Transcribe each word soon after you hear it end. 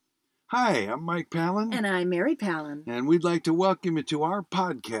Hi, I'm Mike Palin. And I'm Mary Palin. And we'd like to welcome you to our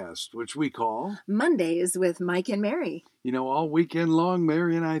podcast, which we call Mondays with Mike and Mary. You know, all weekend long,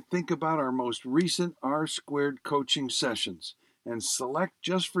 Mary and I think about our most recent R-Squared coaching sessions and select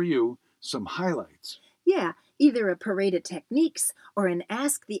just for you some highlights. Yeah, either a parade of techniques or an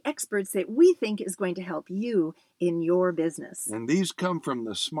ask the experts that we think is going to help you in your business. And these come from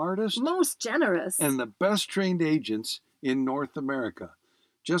the smartest, most generous, and the best trained agents in North America.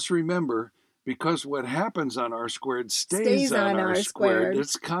 Just remember, because what happens on R-Squared stays on R-Squared.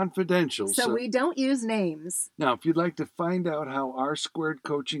 It's confidential. So we don't use names. Now, if you'd like to find out how R-Squared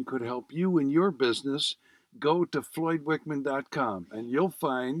coaching could help you in your business, go to floydwickman.com and you'll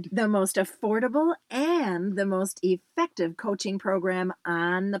find the most affordable and the most effective coaching program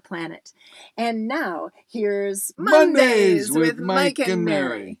on the planet. And now, here's Mondays with Mike and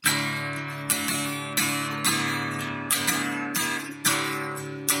Mary.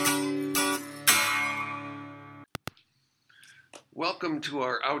 Welcome to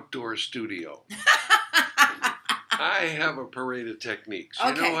our outdoor studio. I have a parade of techniques.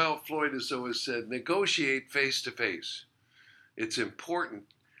 Okay. You know how Floyd has always said, negotiate face to face. It's important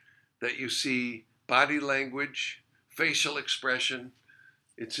that you see body language, facial expression.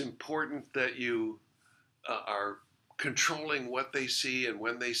 It's important that you are controlling what they see and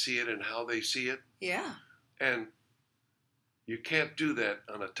when they see it and how they see it. Yeah. And you can't do that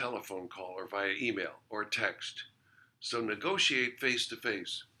on a telephone call or via email or text. So negotiate face to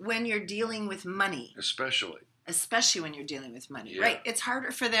face. When you're dealing with money. Especially when you're dealing with money. Yeah. Right. It's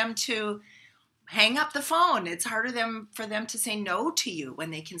harder for them to hang up the phone. It's harder for them to say no to you when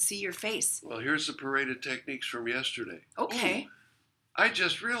they can see your face. Well, here's the parade of techniques from yesterday. Okay. I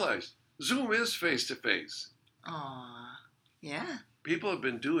just realized Zoom is face to face. Aw. Yeah. People have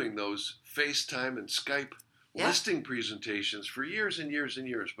been doing those FaceTime and Skype listing presentations for years and years and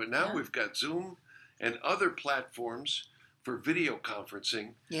years. But now we've got Zoom and other platforms for video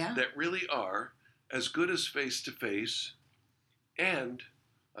conferencing that really are as good as face-to-face. And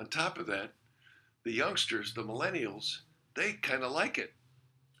on top of that, the youngsters, the millennials, they kind of like it.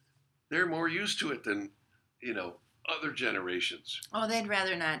 They're more used to it than, other generations. Oh, they'd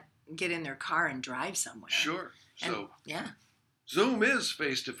rather not get in their car and drive somewhere. Sure. Yeah. Zoom is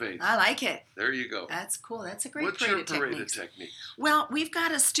face-to-face. I like it. There you go. That's cool. That's a great What's parade your of parade techniques. of techniques? Well, we've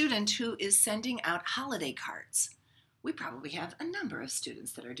got a student who is sending out holiday cards. We probably have a number of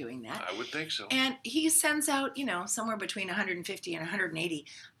students that are doing that. I would think so. And he sends out, somewhere between 150 and 180,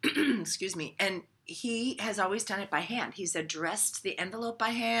 excuse me, and he has always done it by hand. He's addressed the envelope by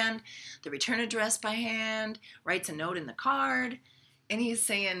hand, the return address by hand, writes a note in the card. And he's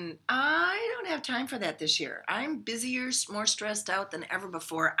saying, I don't have time for that this year. I'm busier, more stressed out than ever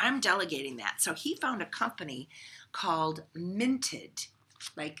before. I'm delegating that. So he found a company called Minted,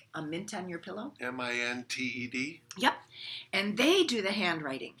 like a mint on your pillow. Minted? Yep. And they do the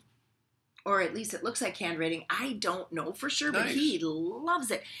handwriting. Or at least it looks like handwriting. I don't know for sure, but he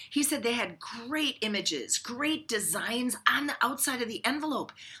loves it. He said they had great images, great designs on the outside of the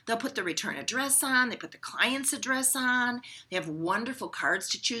envelope. They'll put the return address on. They put the client's address on. They have wonderful cards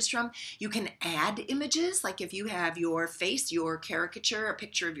to choose from. You can add images, like if you have your face, your caricature, a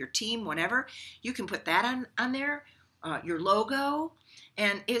picture of your team, whatever. You can put that on there, your logo.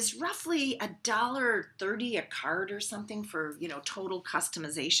 And is roughly $1.30 a card or something for, total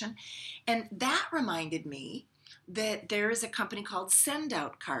customization. And that reminded me that there is a company called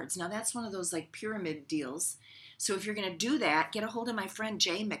Sendout Cards. Now, that's one of those like pyramid deals. So if you're going to do that, get a hold of my friend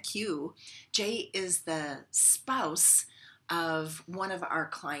Jay McHugh. Jay is the spouse of one of our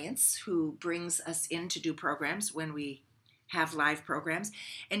clients who brings us in to do programs when we have live programs.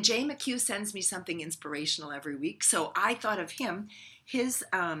 And Jay McHugh sends me something inspirational every week. So I thought of him. His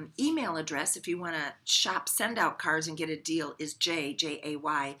email address, if you want to shop Sendout Cards and get a deal, is Jay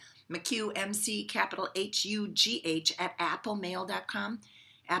McHugh, MC, capital HUGH, at applemail.com.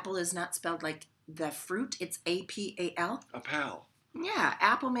 Apple is not spelled like the fruit. It's APAL. A pal. Yeah,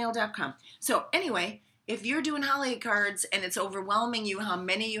 applemail.com. So anyway, if you're doing holiday cards and it's overwhelming you how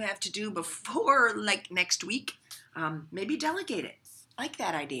many you have to do before like next week, maybe delegate it. I like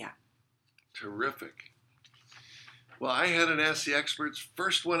that idea. Terrific. Well, I had an Ask the Experts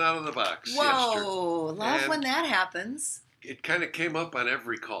first one out of the box. Whoa, love when that happens. It kind of came up on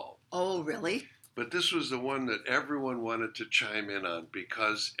every call. Oh, really? But this was the one that everyone wanted to chime in on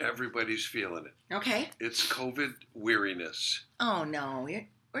because everybody's feeling it. Okay. It's COVID weariness. Oh, no. We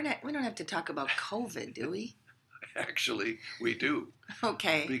don't have to talk about COVID, do we? Actually, we do.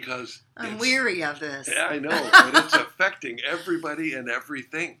 Okay. Because I'm weary of this. Yeah, I know, but it's affecting everybody and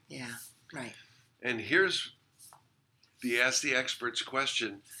everything. Yeah, right. And here's the Ask the Experts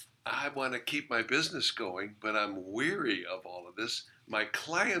question. I want to keep my business going, but I'm weary of all of this. My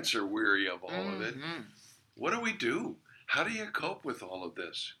clients are weary of all of it. What do we do? How do you cope with all of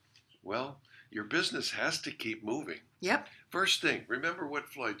this? Well, your business has to keep moving. Yep. First thing, remember what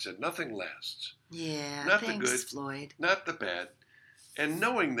Floyd said, nothing lasts. Yeah, not thanks, the good, Floyd. Not the bad. And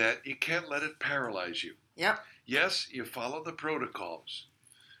knowing that, you can't let it paralyze you. Yep. Yes, you follow the protocols.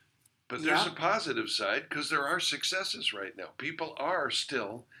 But there's a positive side because there are successes right now. People are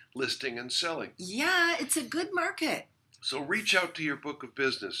still listing and selling. Yeah, it's a good market. So reach out to your book of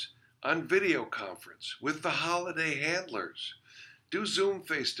business on video conference with the holiday handlers. Do Zoom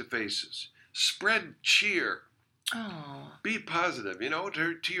face-to-faces. Spread cheer. Oh. Be positive,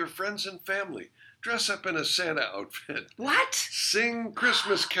 to your friends and family. Dress up in a Santa outfit. What? Sing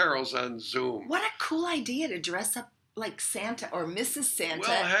Christmas carols on Zoom. What a cool idea to dress up like Santa or Mrs. Santa.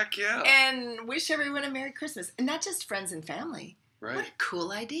 Well, heck yeah. And wish everyone a Merry Christmas. And not just friends and family. Right. What a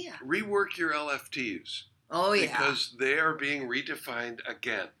cool idea. Rework your LFTs. Oh, yeah. Because they are being redefined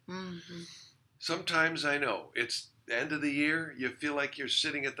again. Mm-hmm. Sometimes I know it's the end of the year, you feel like you're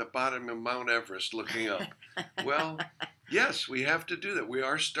sitting at the bottom of Mount Everest looking up. Well, yes, we have to do that. We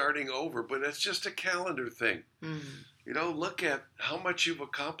are starting over, but it's just a calendar thing. Look at how much you've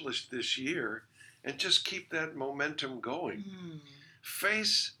accomplished this year and just keep that momentum going.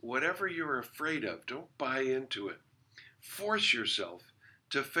 Face whatever you're afraid of. Don't buy into it. Force yourself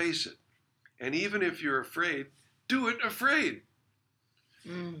to face it. And even if you're afraid, do it afraid.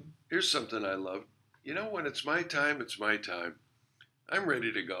 Here's something I love. When it's my time, it's my time. I'm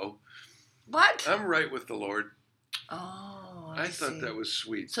ready to go. What? I'm right with the Lord. Oh, I thought that was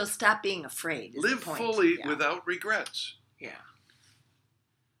sweet. So stop being afraid. Live fully without regrets. Yeah.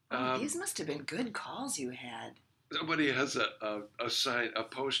 Oh, these must have been good calls you had. Somebody has a sign, a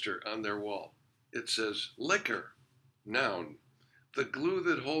poster on their wall. It says, liquor, noun, the glue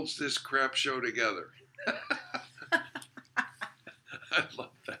that holds this crap show together. I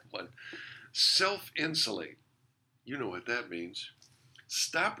love that one. Self-insulate. You know what that means.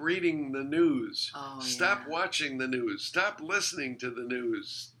 Stop reading the news. Stop watching the news. Stop listening to the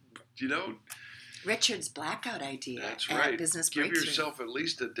news. Richard's blackout idea. That's right. Business Give Breakthrough. yourself at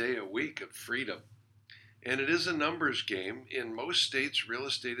least a day a week of freedom. And it is a numbers game. In most states, real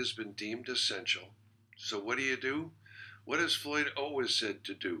estate has been deemed essential. So what do? What has Floyd always said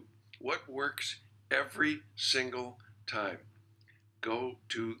to do? What works every single time? Go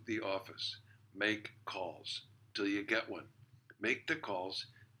to the office. Make calls till you get one. Make the calls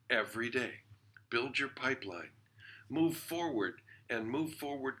every day. Build your pipeline. Move forward and move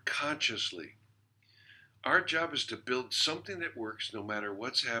forward consciously. Our job is to build something that works no matter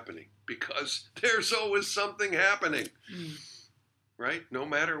what's happening because there's always something happening, right? No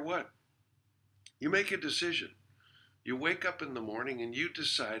matter what. You make a decision. You wake up in the morning and you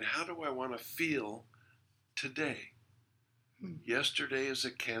decide, how do I want to feel today? Yesterday is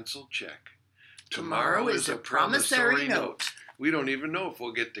a canceled check. Tomorrow is a promissory note. We don't even know if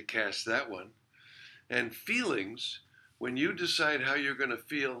we'll get to cash that one. And feelings, when you decide how you're going to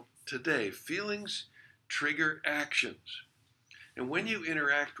feel today, feelings trigger actions. And when you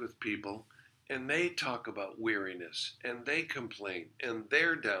interact with people and they talk about weariness and they complain and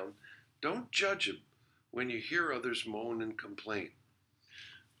they're down, don't judge them when you hear others moan and complain.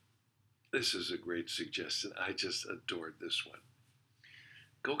 This is a great suggestion. I just adored this one.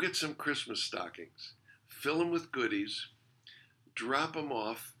 Go get some Christmas stockings. Fill them with goodies. Drop them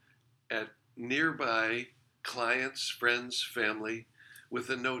off at nearby clients, friends, family with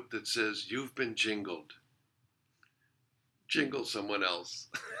a note that says, you've been jingled. Jingle someone else.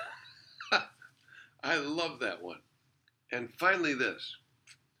 I love that one. And finally this.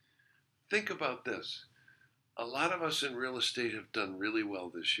 Think about this. A lot of us in real estate have done really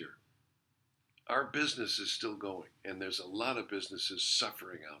well this year. Our business is still going, and there's a lot of businesses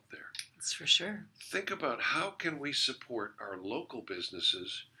suffering out there. That's for sure. Think about how can we support our local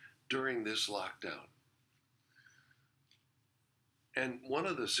businesses during this lockdown. And one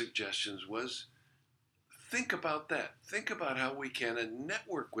of the suggestions was, think about that. Think about how we can and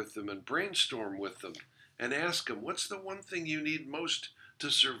network with them and brainstorm with them and ask them, what's the one thing you need most to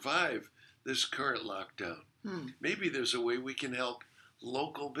survive this current lockdown? Maybe there's a way we can help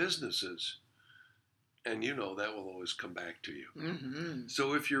local businesses. And that will always come back to you.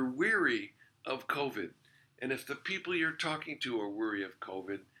 So if you're weary of COVID, and if the people you're talking to are weary of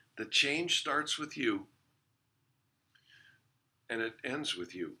COVID, the change starts with you, and it ends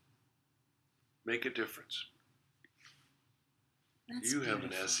with you. Make a difference. That's you beautiful.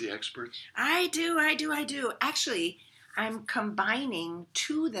 haven't asked the experts? I do. Actually, I'm combining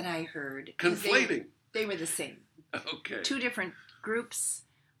two that I heard. Conflating. They were the same. Okay. Two different groups.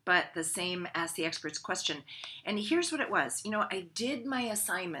 but the same Ask the Experts question. And here's what it was. I did my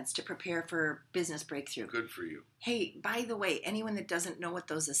assignments to prepare for Business Breakthrough. Good for you. Hey, by the way, anyone that doesn't know what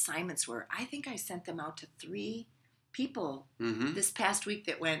those assignments were, I think I sent them out to 3 people this past week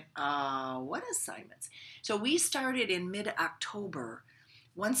that went, what assignments? So we started in mid-October,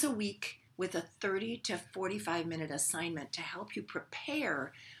 once a week with a 30 to 45-minute assignment to help you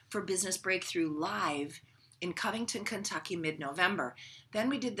prepare for Business Breakthrough Live in Covington, Kentucky, mid-November. Then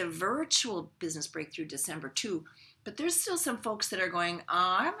we did the virtual Business Breakthrough December 2. But there's still some folks that are going,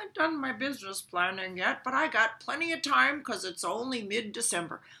 I haven't done my business planning yet, but I got plenty of time because it's only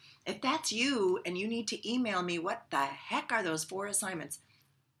mid-December. If that's you and you need to email me, what the heck are those 4 assignments?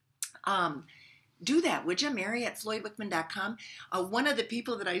 Do that, would you? Mary@floydwickman.com. One of the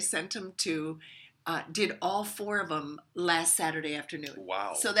people that I sent them to did all 4 of them last Saturday afternoon.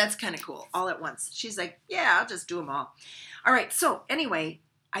 Wow. So that's kind of cool, all at once. She's like, yeah, I'll just do them all. All right, so anyway,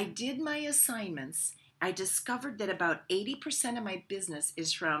 I did my assignments. I discovered that about 80% of my business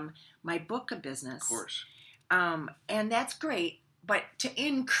is from my book of business. Of course. And that's great. But to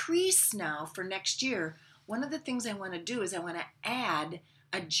increase now for next year, one of the things I want to do is I want to add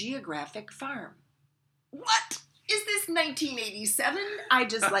a geographic farm. What? Is this 1987? I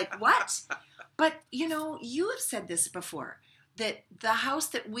just like, what? But, you have said this before, that the house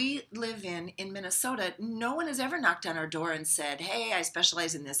that we live in Minnesota, no one has ever knocked on our door and said, hey, I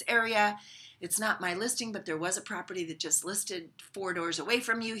specialize in this area. It's not my listing, but there was a property that just listed 4 doors away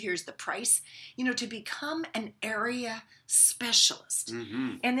from you. Here's the price. To become an area specialist.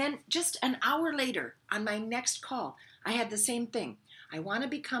 And then just an hour later on my next call, I had the same thing. I want to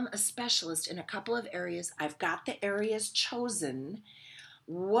become a specialist in a couple of areas. I've got the areas chosen.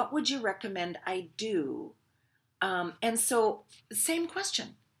 What would you recommend I do? And so, same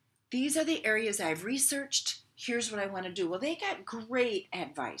question. These are the areas I've researched. Here's what I want to do. Well, they got great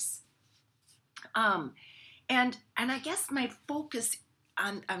advice. And I guess my focus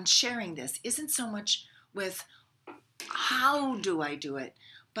on sharing this isn't so much with how do I do it,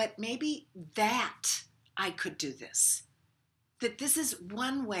 but maybe that I could do this. That this is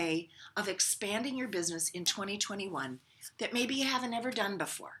one way of expanding your business in 2021 that maybe you haven't ever done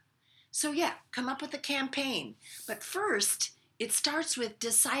before. So yeah, come up with a campaign. But first, it starts with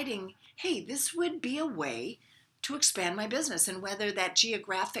deciding, hey, this would be a way to expand my business. And whether that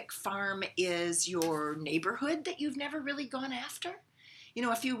geographic farm is your neighborhood that you've never really gone after.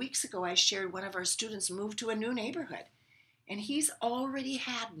 A few weeks ago, I shared one of our students moved to a new neighborhood. And he's already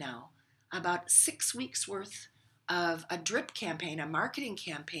had now about 6 weeks worth of a drip campaign, a marketing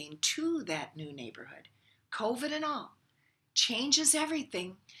campaign to that new neighborhood. COVID and all. Changes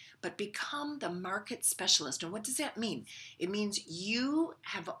everything, but become the market specialist. And what does that mean? It means you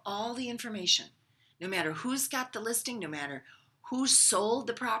have all the information. No matter who's got the listing, no matter who sold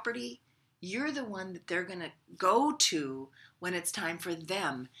the property, you're the one that they're going to go to when it's time for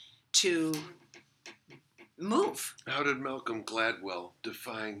them to move. How did Malcolm Gladwell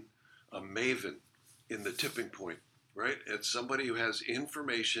define a maven in the tipping point, right? It's somebody who has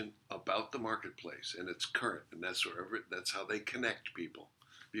information about the marketplace and it's current, and that's how they connect people.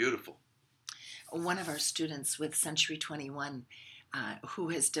 Beautiful. One of our students with Century 21 who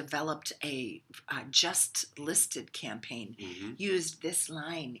has developed a Just Listed campaign, used this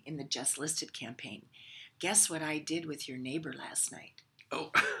line in the Just Listed campaign. Guess what I did with your neighbor last night?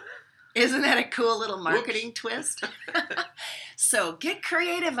 Oh. Isn't that a cool little marketing twist? So get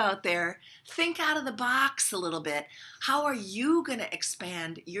creative out there. Think out of the box a little bit. How are you going to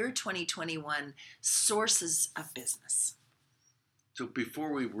expand your 2021 sources of business? So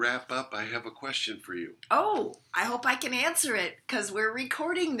before we wrap up, I have a question for you. Oh, I hope I can answer it because we're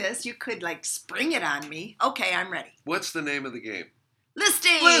recording this. You could spring it on me. Okay, I'm ready. What's the name of the game?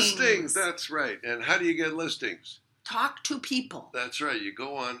 Listings! Listings, that's right. And how do you get listings? Talk to people. That's right. You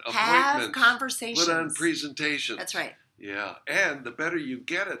go on appointments. Have conversations. Put on presentations. That's right. Yeah. And the better you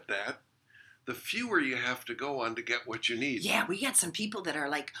get at that, the fewer you have to go on to get what you need. Yeah, we got some people that are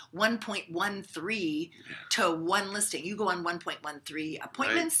 1.13 to one listing. You go on 1.13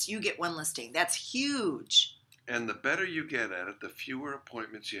 appointments, you get one listing. That's huge. And the better you get at it, the fewer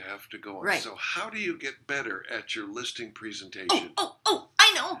appointments you have to go on. Right. So how do you get better at your listing presentation? Oh,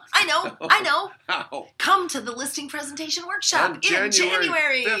 I know. How? Come to the listing presentation workshop in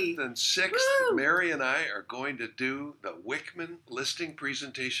January 5th and 6th, Woo! Mary and I are going to do the Wickman Listing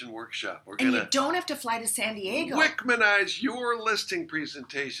Presentation Workshop. And you don't have to fly to San Diego. Wickmanize your listing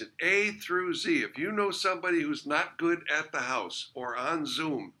presentation, A through Z. If you know somebody who's not good at the house or on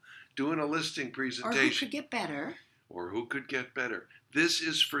Zoom doing a listing presentation. Or who could get better. This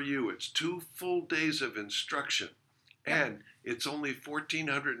is for you. It's 2 full days of instruction. And it's only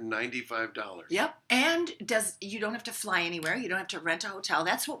 $1,495. Yep. And you don't have to fly anywhere. You don't have to rent a hotel.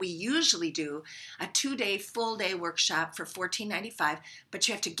 That's what we usually do. A 2-day, full-day workshop for $14.95, but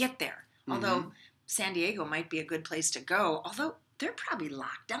you have to get there. Mm-hmm. Although San Diego might be a good place to go. Although they're probably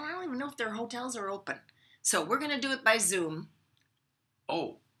locked down. I don't even know if their hotels are open. So we're going to do it by Zoom.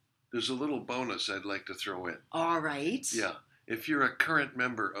 Oh, there's a little bonus I'd like to throw in. All right. Yeah. If you're a current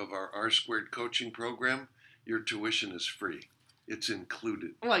member of our R-Squared coaching program, your tuition is free. It's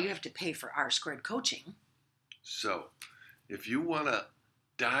included. Well, you have to pay for R-Squared coaching. So, if you want to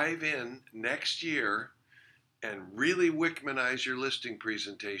dive in next year and really Wickmanize your listing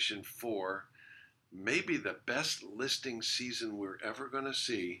presentation for maybe the best listing season we're ever going to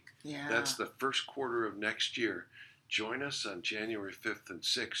see, that's the first quarter of next year, join us on January 5th and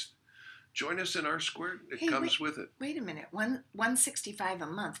 6th. Join us in R-Squared. It comes with it. Wait a minute. $165 a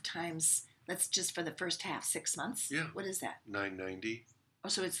month times, that's just for the first half, 6 months? Yeah. What is that? $990. Oh,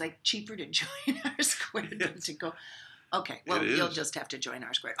 so it's like cheaper to join R-Squared than to go. Okay, well, you'll just have to join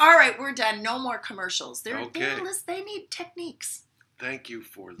R-Squared. All right, we're done. No more commercials. They need techniques. Thank you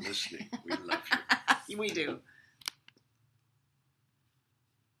for listening. We love you. We do.